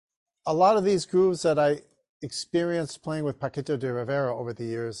a lot of these grooves that I experienced playing with Paquito de Rivera over the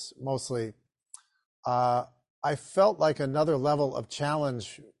years, mostly, I felt like another level of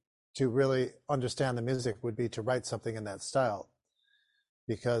challenge to really understand the music would be to write something in that style.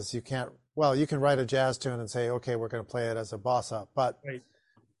 Because you can't, well, you can write a jazz tune and say, okay, we're going to play it as a bossa, but Right.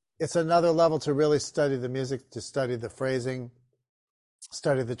 it's another level to really study the music, to study the phrasing,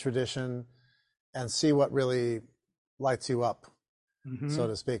 study the tradition, and see what really lights you up, so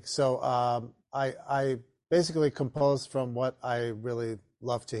to speak. So I basically compose from what I really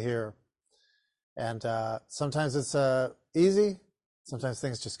love to hear. And sometimes it's easy, sometimes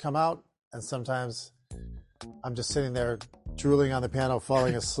things just come out, and sometimes I'm just sitting there drooling on the piano,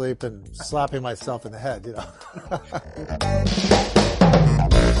 falling asleep, and slapping myself in the head, you know.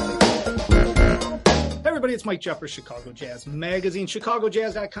 Hey everybody, it's Mike Jeffers, Chicago Jazz Magazine,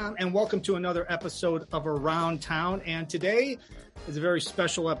 ChicagoJazz.com, and welcome to another episode of Around Town. And today is a very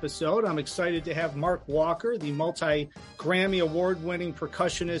special episode. I'm excited to have Mark Walker, the multi-Grammy award-winning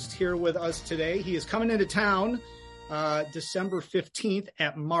percussionist, here with us today. He is coming into town December 15th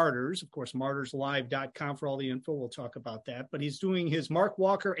at Martyrs. Of course, martyrslive.com for all the info. We'll talk about that. But he's doing his Mark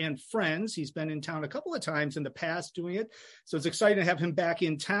Walker and Friends. He's been in town a couple of times in the past doing it. So it's exciting to have him back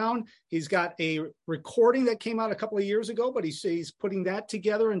in town. He's got a recording that came out a couple of years ago, but he's putting that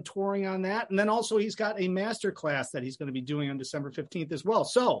together and touring on that. And then also he's got a master class that he's going to be doing on December 15th as well.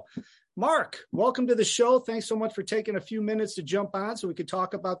 So Mark, welcome to the show. Thanks so much for taking a few minutes to jump on so we could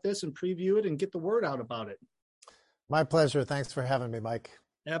talk about this and preview it and get the word out about it. My pleasure. Thanks for having me, Mike.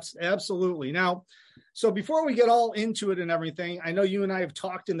 Absolutely. Now, so before we get all into it and everything, I know you and I have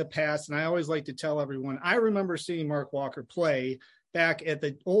talked in the past, and I always like to tell everyone, I remember seeing Mark Walker play back at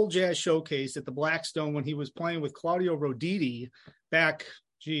the Old Jazz Showcase at the Blackstone when he was playing with Claudio Roditi back,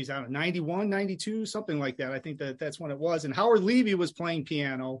 I don't know, 91, 92, something like that. I think that's when it was. And Howard Levy was playing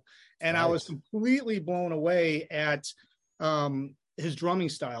piano, and Right. I was completely blown away at his drumming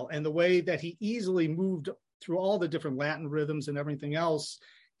style and the way that he easily moved through all the different Latin rhythms and everything else.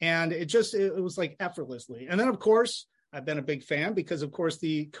 And it was like effortlessly. And then, of course, I've been a big fan because, of course,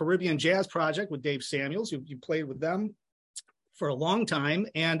 the Caribbean Jazz Project with Dave Samuels, you played with them for a long time.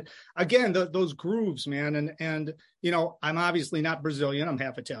 And again, those grooves, man. And, you know, I'm obviously not Brazilian, I'm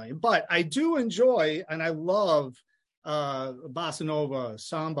half Italian, but I do enjoy and I love bossa nova,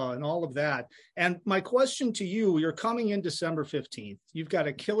 samba, and all of that. And my question to you, you're coming in December 15th. You've got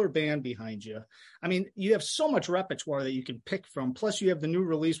a killer band behind you. I mean, you have so much repertoire that you can pick from. Plus, you have the new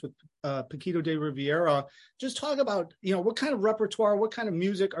release with Paquito de Rivera. Just talk about, you know, what kind of repertoire, what kind of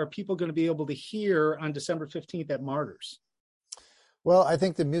music are people going to be able to hear on December 15th at Martyrs? Well, I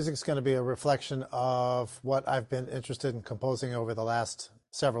think the music's going to be a reflection of what I've been interested in composing over the last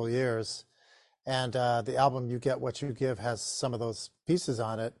several years. And the album You Get What You Give has some of those pieces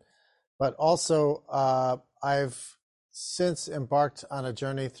on it. But also, I've since embarked on a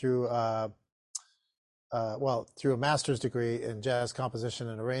journey through a master's degree in jazz composition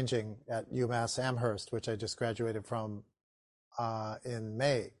and arranging at UMass Amherst, which I just graduated from in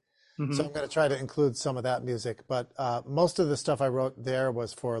May. Mm-hmm. So I'm going to try to include some of that music. But most of the stuff I wrote there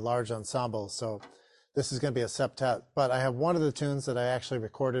was for large ensembles. So this is going to be a septet, but I have one of the tunes that I actually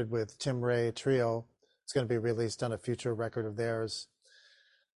recorded with Tim Ray Trio. It's going to be released on a future record of theirs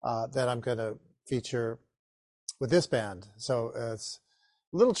that I'm going to feature with this band. So it's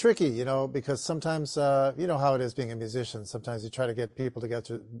a little tricky, you know, because sometimes, you know how it is being a musician. Sometimes you try to get people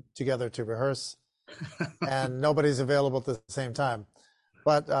together to rehearse and nobody's available at the same time.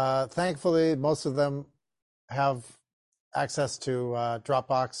 But thankfully, most of them have access to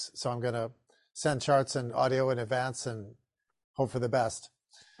Dropbox. So I'm going to send charts and audio in advance and hope for the best.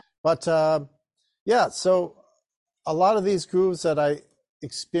 But yeah, so a lot of these grooves that I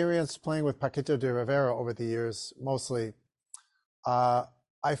experienced playing with Paquito de Rivera over the years, mostly,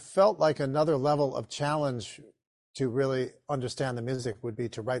 I felt like another level of challenge to really understand the music would be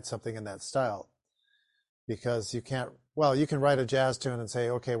to write something in that style. Because you can write a jazz tune and say,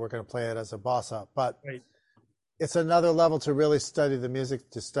 okay, we're going to play it as a bossa, but Right. It's another level to really study the music,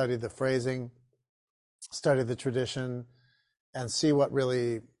 to study the phrasing, study the tradition, and see what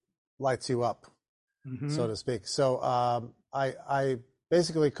really lights you up, so to speak. So I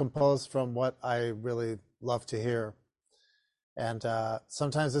basically compose from what I really love to hear. And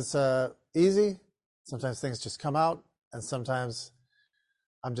sometimes it's easy, sometimes things just come out, and sometimes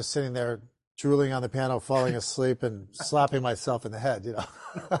I'm just sitting there drooling on the piano, falling asleep, and slapping myself in the head, you know.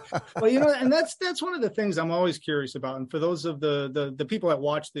 Well, you know, and that's one of the things I'm always curious about. And for those of the people that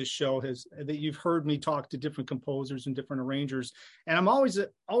watch this show, that you've heard me talk to different composers and different arrangers, and I'm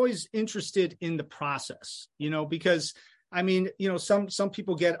always interested in the process, you know, because I mean, some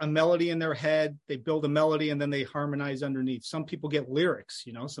people get a melody in their head, they build a melody and then they harmonize underneath. Some people get lyrics,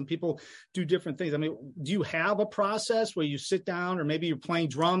 some people do different things. I mean, do you have a process where you sit down, or maybe you're playing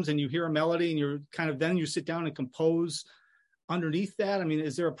drums and you hear a melody and you're then you sit down and compose underneath that? I mean,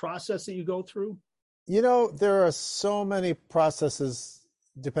 is there a process that you go through? There are so many processes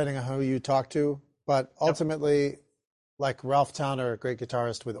depending on who you talk to, but ultimately, yep. Like Ralph Towner, a great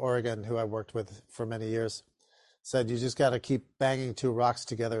guitarist with Oregon, who I worked with for many years, said you just got to keep banging two rocks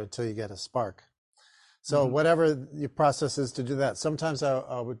together until you get a spark. So whatever your process is to do that. Sometimes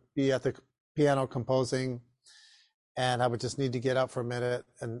I would be at the piano composing, and I would just need to get up for a minute,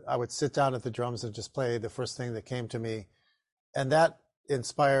 and I would sit down at the drums and just play the first thing that came to me. And that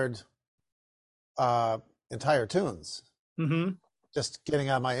inspired entire tunes. Just getting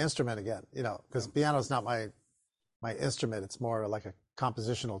on my instrument again, because piano's not my instrument. It's more like a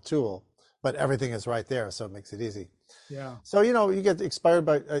compositional tool. But everything is right there, so it makes it easy. Yeah. So you get inspired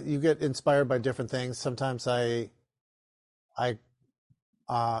by different things. Sometimes I had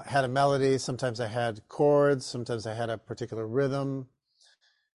a melody. Sometimes I had chords. Sometimes I had a particular rhythm.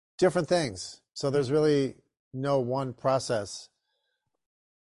 Different things. So there's really no one process.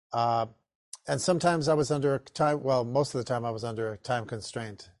 And sometimes I was under time. Well, most of the time I was under a time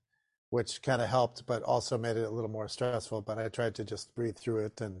constraint, which kind of helped, but also made it a little more stressful. But I tried to just breathe through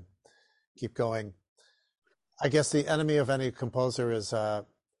it and keep going. I guess the enemy of any composer is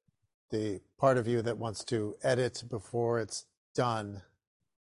the part of you that wants to edit before it's done.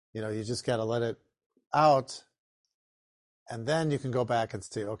 You just got to let it out, and then you can go back and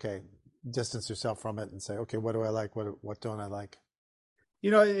say, okay, distance yourself from it and say, okay, what do I like? What don't I like?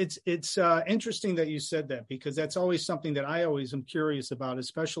 It's interesting that you said that, because that's always something that I always am curious about,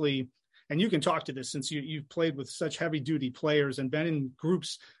 especially, and you can talk to this since you've played with such heavy duty players and been in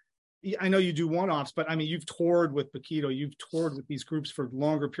groups. I know you do one-offs, but I mean, you've toured with Paquito, you've toured with these groups for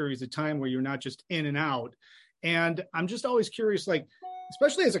longer periods of time where you're not just in and out. And I'm just always curious, like,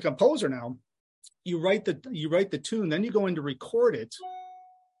 especially as a composer now, you write the tune, then you go in to record it.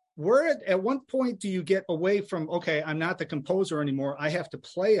 At what point do you get away from, okay, I'm not the composer anymore, I have to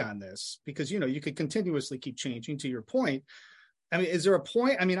play on this? Because, you could continuously keep changing, to your point. I mean, is there a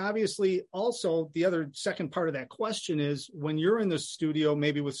point? I mean, obviously, also the other second part of that question is, when you're in the studio,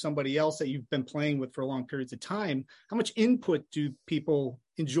 maybe with somebody else that you've been playing with for long periods of time, how much input do people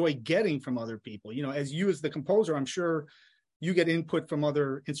enjoy getting from other people? As the composer, I'm sure you get input from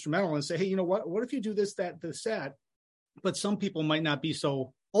other instrumental and say, hey, what if you do this, that, that? But some people might not be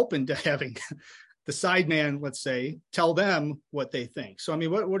so open to having the sideman, let's say, tell them what they think. So, I mean,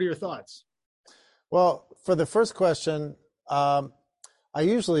 what are your thoughts? Well, for the first question, I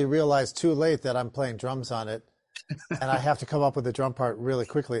usually realize too late that I'm playing drums on it, and I have to come up with the drum part really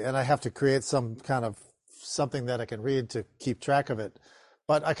quickly, and I have to create some kind of something that I can read to keep track of it.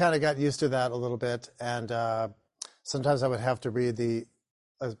 But I kind of got used to that a little bit, and sometimes I would have to read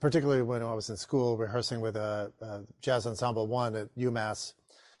particularly when I was in school rehearsing with a Jazz Ensemble 1 at UMass,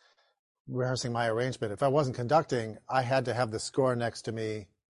 rehearsing my arrangement. If I wasn't conducting, I had to have the score next to me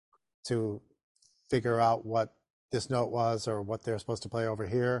to figure out what this note was or what they're supposed to play over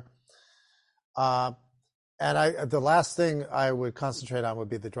here. And the last thing I would concentrate on would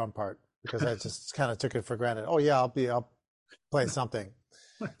be the drum part, because I just kind of took it for granted. Oh yeah, I'll play something.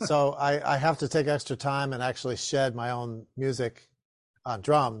 So I have to take extra time and actually shed my own music on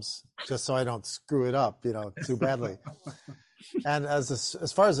drums, just so I don't screw it up, too badly. And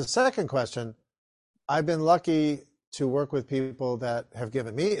as far as the second question, I've been lucky to work with people that have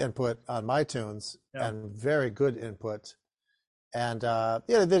given me input on my tunes, and very good input. And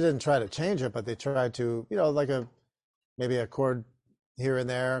they didn't try to change it, but they tried to, like maybe a chord here and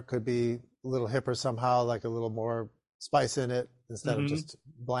there could be a little hipper somehow, like a little more spice in it instead of just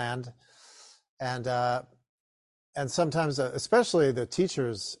bland. And sometimes, especially the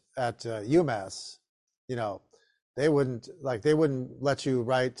teachers at UMass, they wouldn't let you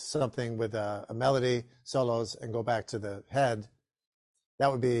write something with a melody, solos, and go back to the head.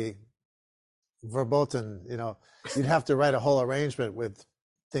 That would be verboten. You'd have to write a whole arrangement with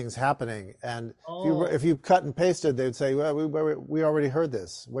things happening. And if you cut and pasted, they'd say, well, we already heard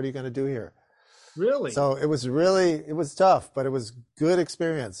this. What are you going to do here? Really? So it was tough, but it was good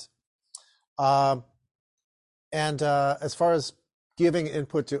experience. And as far as giving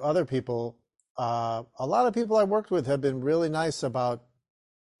input to other people, a lot of people I worked with have been really nice about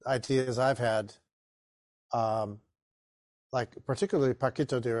ideas I've had, like particularly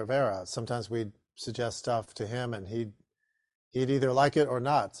Paquito de Rivera. Sometimes we'd suggest stuff to him, and he'd either like it or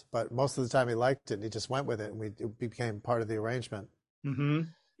not. But most of the time, he liked it, and he just went with it, and it became part of the arrangement.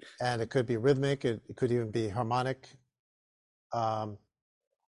 And it could be rhythmic, it could even be harmonic. Um,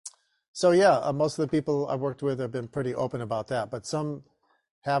 so yeah, most of the people I've worked with have been pretty open about that, but some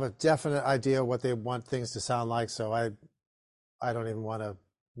have a definite idea what they want things to sound like. So I don't even want to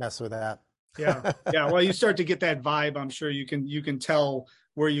mess with that. Yeah. Yeah. Well, you start to get that vibe. I'm sure you can tell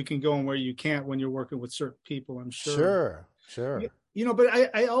where you can go and where you can't when you're working with certain people, I'm sure. Sure, sure. But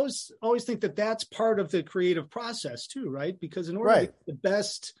I always think that that's part of the creative process too, right? Because in order to Right. get the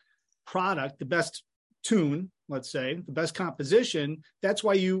best product, the best tune, let's say, the best composition, that's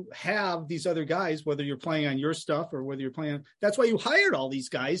why you have these other guys, whether you're playing on your stuff or whether you're playing, that's why you hired all these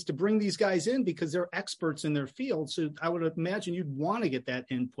guys to bring these guys in because they're experts in their field. So I would imagine you'd want to get that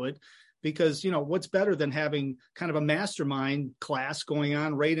input because, what's better than having kind of a mastermind class going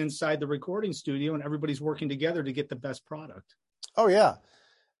on right inside the recording studio and everybody's working together to get the best product. Oh yeah.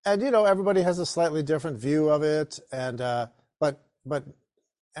 And everybody has a slightly different view of it, and but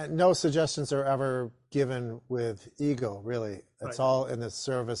no suggestions are ever given with ego, really. It's Right. all in the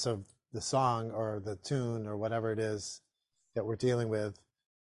service of the song or the tune or whatever it is that we're dealing with,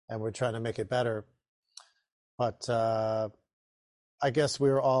 and we're trying to make it better. But I guess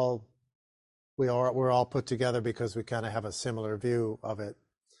we're all put together because we kind of have a similar view of it.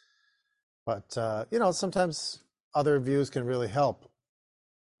 But sometimes other views can really help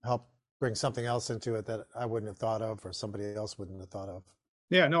bring something else into it that I wouldn't have thought of or somebody else wouldn't have thought of.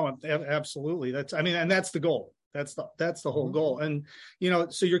 Yeah, no, absolutely. And that's the goal. That's the whole goal. And,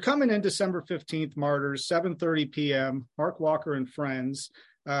 so you're coming in December 15th, Martyrs, 7:30 p.m., Mark Walker and friends.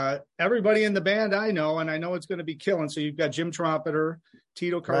 Everybody in the band I know, and I know it's going to be killing. So you've got Jim Trumpeter,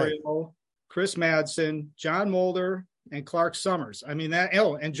 Tito Carrillo, right, Chris Madsen, John Mulder, and Clark Summers. And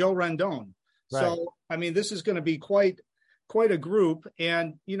Joe Rendon. Right. So, this is going to be quite a group.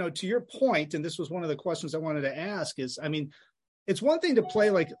 And, to your point, and this was one of the questions I wanted to ask is, it's one thing to play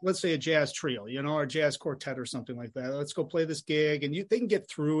like, let's say, a jazz trio, or a jazz quartet or something like that. Let's go play this gig, and they can get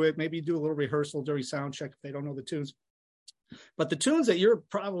through it. Maybe do a little rehearsal during sound check if they don't know the tunes. But the tunes that you're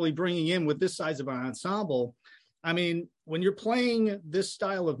probably bringing in with this size of an ensemble, when you're playing this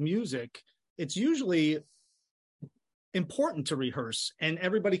style of music, it's usually important to rehearse, and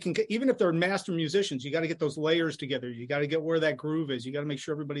everybody can get, even if they're master musicians, you got to get those layers together. You got to get where that groove is. You got to make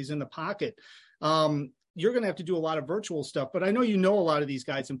sure everybody's in the pocket. You're going to have to do a lot of virtual stuff, but I know a lot of these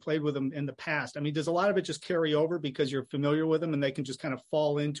guys and played with them in the past. Does a lot of it just carry over because you're familiar with them and they can just kind of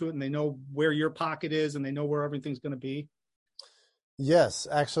fall into it and they know where your pocket is and they know where everything's going to be? Yes,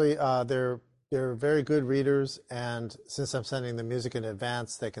 actually, they're very good readers, and since I'm sending the music in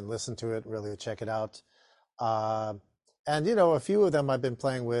advance, they can listen to it, really check it out. And a few of them I've been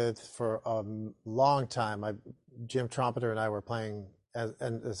playing with for a long time. Jim Trumpeter and I were playing,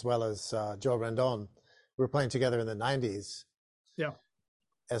 as well as Joe Rendon. We were playing together in the 90s. Yeah.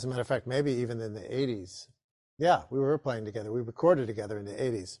 As a matter of fact, maybe even in the 80s. Yeah, we were playing together. We recorded together in the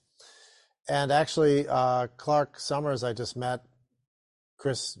 80s. And actually, Clark Summers I just met.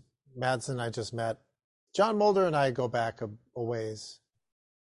 Chris Madsen I just met. John Mulder and I go back a ways.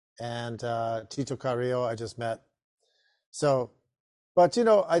 And Tito Carrillo I just met. So, but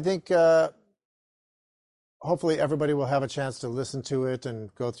I think hopefully everybody will have a chance to listen to it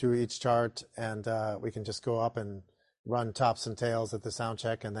and go through each chart, and we can just go up and run tops and tails at the sound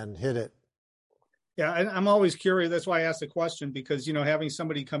check and then hit it. Yeah, and I'm always curious. That's why I asked the question, because having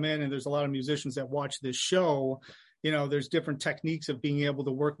somebody come in, and there's a lot of musicians that watch this show. There's different techniques of being able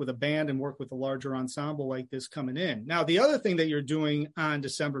to work with a band and work with a larger ensemble like this coming in. Now, the other thing that you're doing on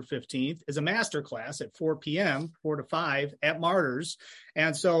December 15th is a master class at 4 p.m., 4 to 5 at Martyrs.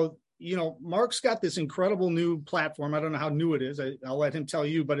 And so, Mark's got this incredible new platform. I don't know how new it is. I'll let him tell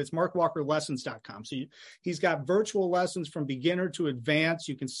you, but it's markwalkerlessons.com. So he's got virtual lessons from beginner to advanced.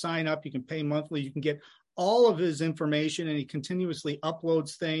 You can sign up, you can pay monthly, you can get all of his information, and he continuously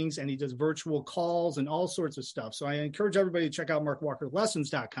uploads things, and he does virtual calls and all sorts of stuff. So I encourage everybody to check out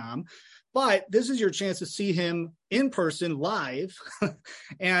markwalkerlessons.com. But this is your chance to see him in person live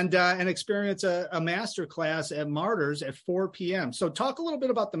and experience a master class at Martyrs at 4 p.m. So talk a little bit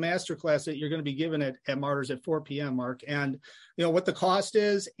about the master class that you're going to be given at Martyrs at 4 p.m., Mark, and what the cost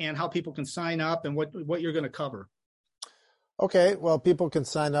is and how people can sign up and what you're going to cover. Okay, well, people can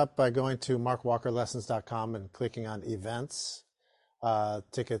sign up by going to markwalkerlessons.com and clicking on events.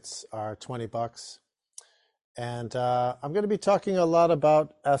 Tickets are $20. And I'm going to be talking a lot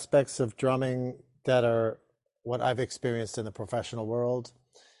about aspects of drumming that are what I've experienced in the professional world.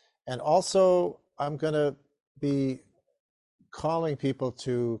 And also, I'm going to be calling people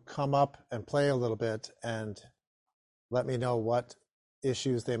to come up and play a little bit and let me know what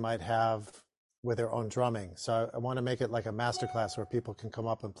issues they might have with their own drumming. So I want to make it like a masterclass where people can come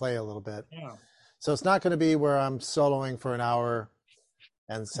up and play a little bit. Yeah. So it's not going to be where I'm soloing for an hour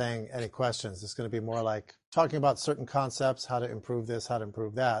and saying any questions. It's going to be more like talking about certain concepts, how to improve this, how to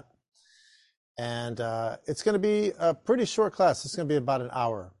improve that. And it's going to be a pretty short class. It's going to be about an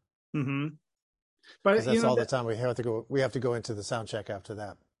hour. Mm-hmm. But that's all the time we have to go. We have to go into the sound check after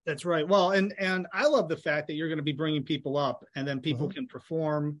that. That's right. Well, and I love the fact that you're going to be bringing people up, and then people can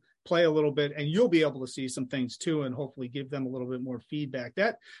perform, play a little bit, and you'll be able to see some things too, and hopefully give them a little bit more feedback.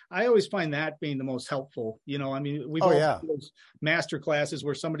 That I always find that being the most helpful. You know, I mean, we've all had those master classes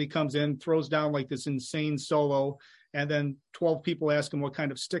where somebody comes in, throws down like this insane solo, and then 12 people ask them what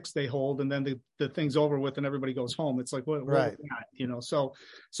kind of sticks they hold, and then the thing's over with, and everybody goes home. It's like, what right? You know, so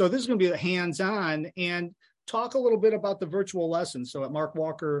this is going to be hands-on. And talk a little bit about the virtual lessons. So at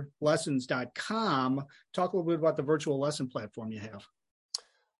markwalkerlessons.com, talk a little bit about the virtual lesson platform you have.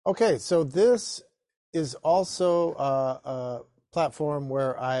 Okay, so this is also a platform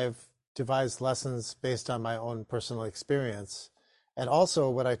where I've devised lessons based on my own personal experience, and also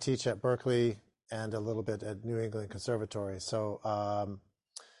what I teach at Berklee and a little bit at New England Conservatory. So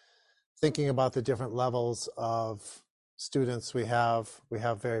thinking about the different levels of students we have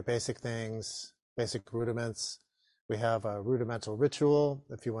very basic things, basic rudiments. We have a rudimental ritual,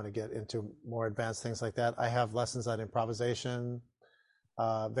 if you want to get into more advanced things like that. I have lessons on improvisation,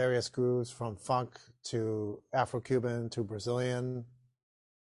 various grooves from funk to Afro-Cuban to Brazilian,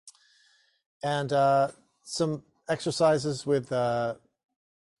 and some exercises with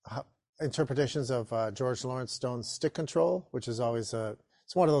interpretations of George Lawrence Stone's Stick Control, which is always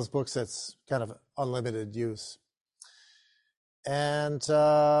it's one of those books that's kind of unlimited use. And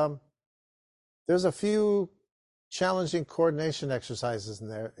there's a few challenging coordination exercises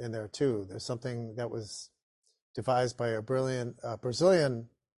in there too. There's something that was devised by a brilliant Brazilian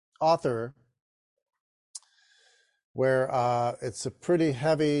author where it's a pretty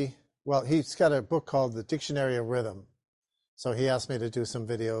heavy, well, he's got a book called The Dictionary of Rhythm. So he asked me to do some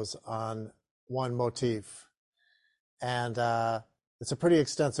videos on one motif. And it's a pretty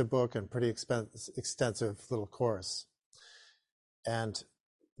extensive book and pretty extensive little course.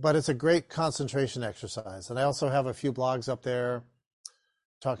 But it's a great concentration exercise. And I also have a few blogs up there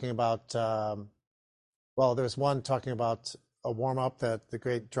talking about, there's one talking about a warm-up that the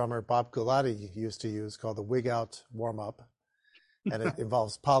great drummer Bob Gulati used to use called the Wig Out warm-up. And it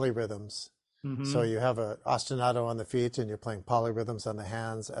involves polyrhythms. Mm-hmm. So you have an ostinato on the feet and you're playing polyrhythms on the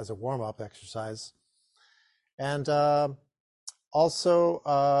hands as a warm-up exercise. And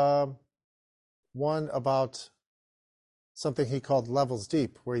also one about something he called Levels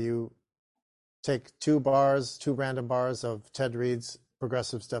Deep, where you take two random bars of Ted Reed's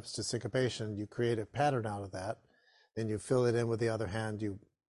Progressive Steps to Syncopation, you create a pattern out of that, then you fill it in with the other hand, you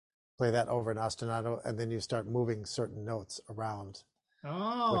play that over an ostinato, and then you start moving certain notes around,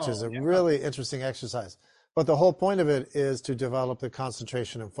 which is a really interesting exercise. But the whole point of it is to develop the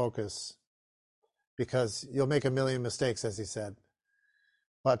concentration and focus, because you'll make a million mistakes, as he said.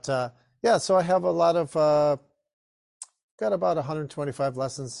 But so I have a lot of got about 125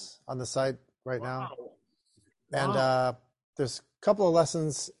 lessons on the site right now. And there's a couple of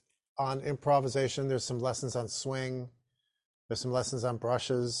lessons on improvisation. There's some lessons on swing. There's some lessons on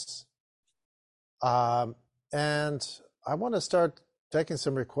brushes. And I want to start taking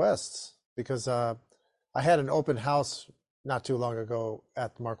some requests because I had an open house not too long ago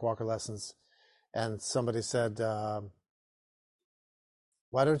at Mark Walker Lessons. And somebody said,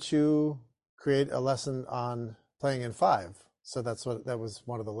 why don't you create a lesson on playing in 5? So that was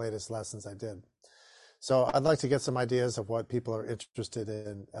one of the latest lessons I did. So I'd like to get some ideas of what people are interested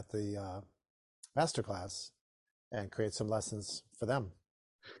in at the masterclass and create some lessons for them.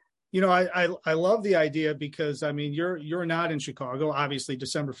 You know, I love the idea because, I mean, you're not in Chicago. Obviously,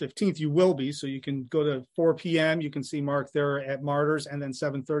 December 15th, you will be. So you can go to 4 p.m. You can see Mark there at Martyrs, and then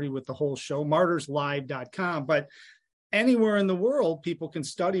 7:30 with the whole show, martyrslive.com. But anywhere in the world, people can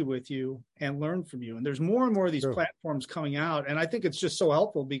study with you and learn from you. And there's more and more of these platforms coming out. And I think it's just so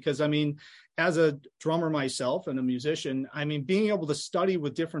helpful because, I mean, as a drummer myself and a musician, I mean, being able to study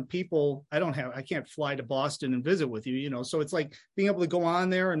with different people, I can't fly to Boston and visit with you, you know, so it's like being able to go on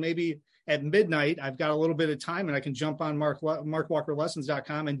there and maybe at midnight, I've got a little bit of time and I can jump on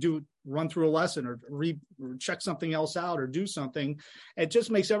markwalkerlessons.com and run through a lesson or check something else out or do something. It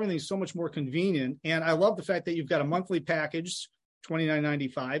just makes everything so much more convenient. And I love the fact that you've got a monthly package,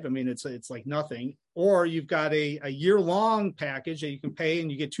 $29.95. I mean, it's like nothing. Or you've got a year-long package that you can pay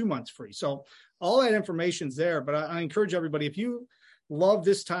and you get 2 months free. So all that information's there. But I encourage everybody, if you love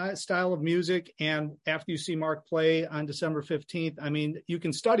this style of music. And after you see Mark play on December 15th, I mean, you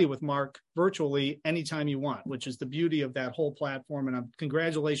can study with Mark virtually anytime you want, which is the beauty of that whole platform. And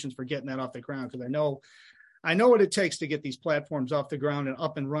congratulations for getting that off the ground, because I know what it takes to get these platforms off the ground and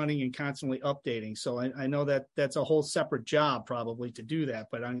up and running and constantly updating. So I know that that's a whole separate job probably to do that.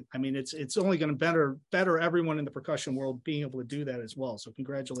 But I mean, it's only going to better everyone in the percussion world being able to do that as well. So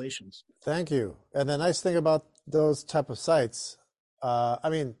congratulations. Thank you. And the nice thing about those type of sites, I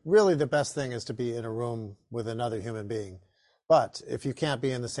mean, really the best thing is to be in a room with another human being. But if you can't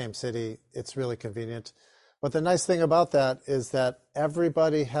be in the same city, it's really convenient. But the nice thing about that is that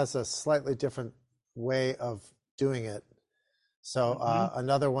everybody has a slightly different way of doing it. So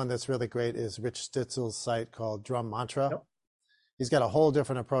another one that's really great is Rich Stitzel's site called Drum Mantra. Yep. He's got a whole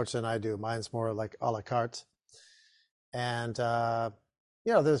different approach than I do. Mine's more like a la carte. And,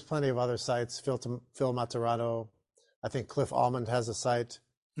 there's plenty of other sites. Phil Maturano, I think Cliff Almond has a site.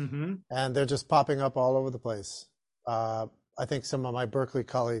 And they're just popping up all over the place. I think some of my Berkeley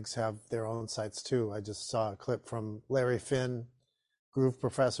colleagues have their own sites too. I just saw a clip from Larry Finn,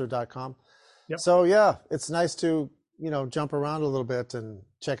 grooveprofessor.com. Yep. So yeah, it's nice to, jump around a little bit and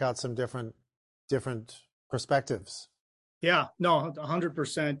check out some different perspectives. Yeah, no,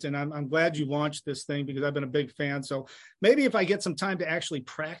 100%. And I'm glad you launched this thing, because I've been a big fan. So maybe if I get some time to actually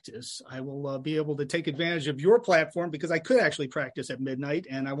practice, I will be able to take advantage of your platform, because I could actually practice at midnight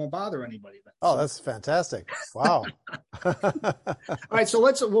and I won't bother anybody then. Oh, that's fantastic. Wow. All right, so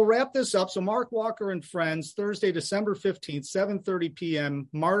we'll wrap this up. So Mark Walker and Friends, Thursday, December 15th, 7:30 p.m.,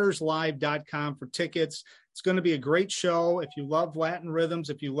 martyrslive.com for tickets. It's going to be a great show. If you love Latin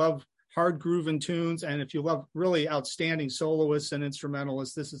rhythms, if you love hard grooving tunes, and if you love really outstanding soloists and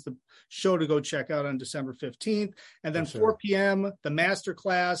instrumentalists, this is the show to go check out on December 15th. And then 4 p.m., the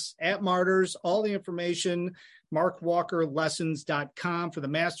masterclass at Martyrs. All the information, markwalkerlessons.com for the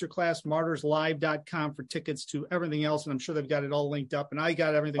masterclass, martyrslive.com for tickets to everything else. And I'm sure they've got it all linked up, and I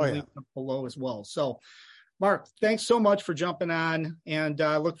got everything linked up below as well. So Mark, thanks so much for jumping on, and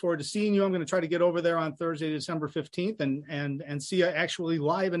I look forward to seeing you. I'm going to try to get over there on Thursday, December 15th, and see you actually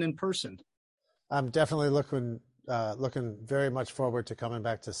live and in person. I'm definitely looking very much forward to coming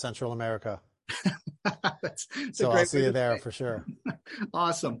back to Central America. So I'll see you there for sure.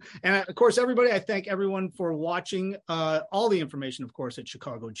 Awesome. And of course, everybody, I thank everyone for watching. All the information, of course, at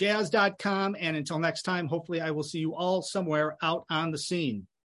chicagojazz.com. And until next time, hopefully I will see you all somewhere out on the scene.